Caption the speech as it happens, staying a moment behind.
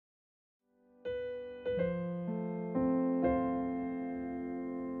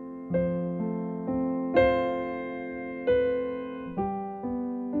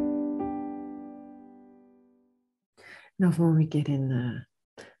Often when we get in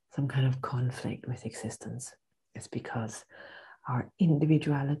some kind of conflict with existence, it's because our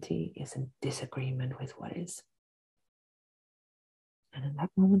individuality is in disagreement with what is. And in that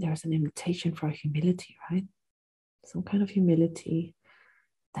moment, there's an invitation for humility, right? Some kind of humility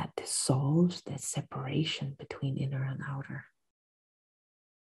that dissolves that separation between inner and outer.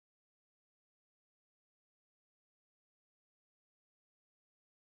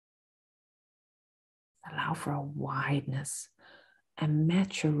 Allow for a wideness, a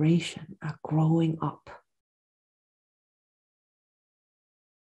maturation, a growing up.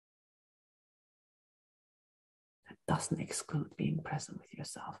 That doesn't exclude being present with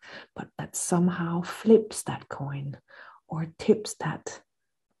yourself, but that somehow flips that coin or tips that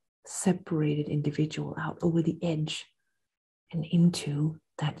separated individual out over the edge and into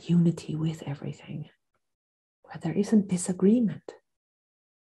that unity with everything, where there isn't disagreement,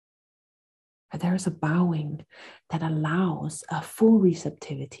 where there is a bowing that allows a full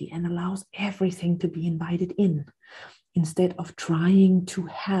receptivity and allows everything to be invited in, instead of trying to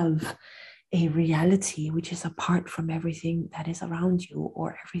have a reality which is apart from everything that is around you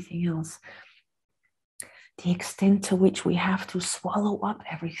or everything else. The extent to which we have to swallow up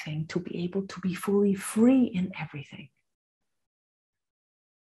everything to be able to be fully free in everything.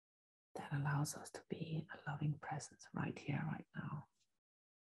 That allows us to be a loving presence right here, right now.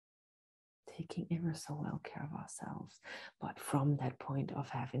 Taking ever so well care of ourselves, but from that point of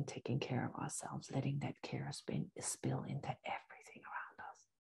having taken care of ourselves, letting that care spill into everything around us.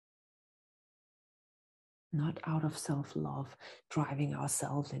 Not out of self-love, driving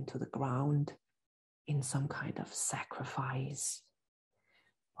ourselves into the ground in some kind of sacrifice,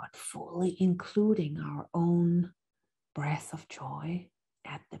 but fully including our own breath of joy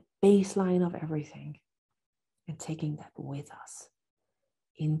at the baseline of everything and taking that with us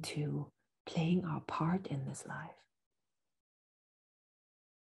into playing our part in this life.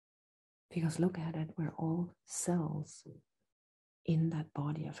 Because look at it, we're all cells in that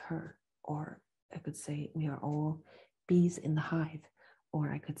body of her. Or I could say we are all bees in the hive.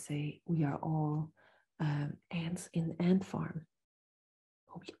 Or I could say we are all ants in the ant farm.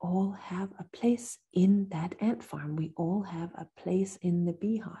 We all have a place in that ant farm. We all have a place in the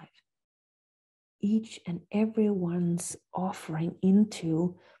beehive. Each and everyone's offering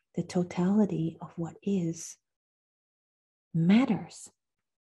into the totality of what is matters.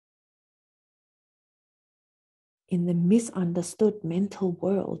 In the misunderstood mental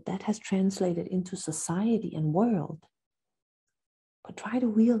world, that has translated into society and world. But try to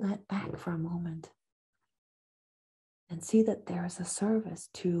wheel that back for a moment and see that there is a service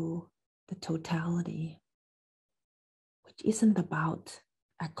to the totality, which isn't about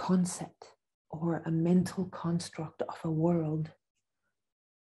a concept or a mental construct of a world,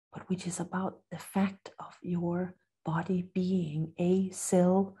 but which is about the fact of your body being a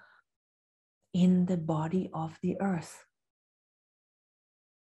cell in the body of the earth.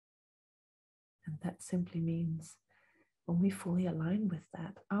 And that simply means when we fully align with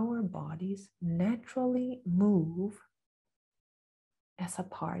that, our bodies naturally move as a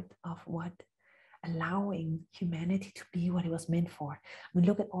part of what allowing humanity to be what it was meant for. I mean,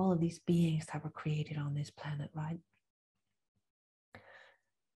 look at all of these beings that were created on this planet, right?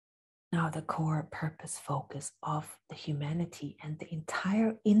 Now, the core purpose focus of the humanity and the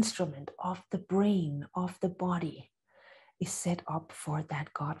entire instrument of the brain, of the body, is set up for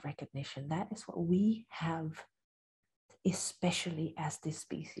that God recognition. That is what we have, especially as this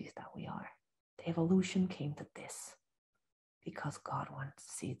species that we are. The evolution came to this because God wanted to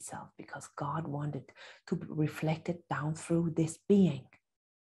see itself, because God wanted to be reflected down through this being.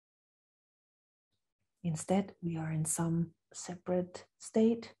 Instead, we are in some separate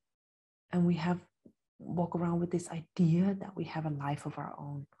state, and we walk around with this idea that we have a life of our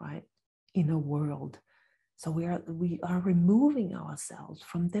own, right? In a world. So we are removing ourselves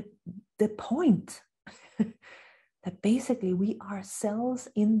from the point that basically we are cells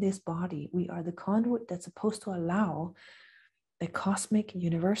in this body. We are the conduit that's supposed to allow the cosmic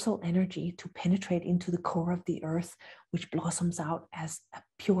universal energy to penetrate into the core of the earth, which blossoms out as a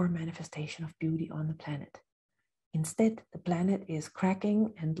pure manifestation of beauty on the planet. Instead, the planet is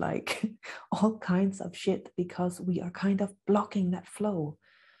cracking and like all kinds of shit because we are kind of blocking that flow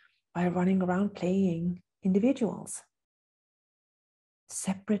by running around playing individuals,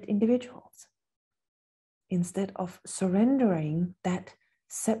 separate individuals, instead of surrendering that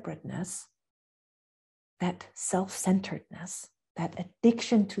separateness, that self-centeredness, that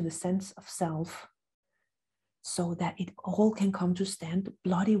addiction to the sense of self, so that it all can come to stand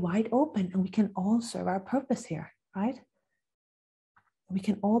bloody wide open and we can all serve our purpose here, right? We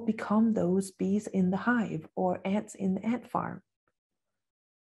can all become those bees in the hive or ants in the ant farm.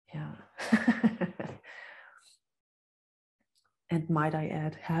 Yeah. And might I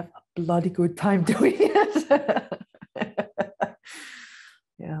add, have a bloody good time doing it.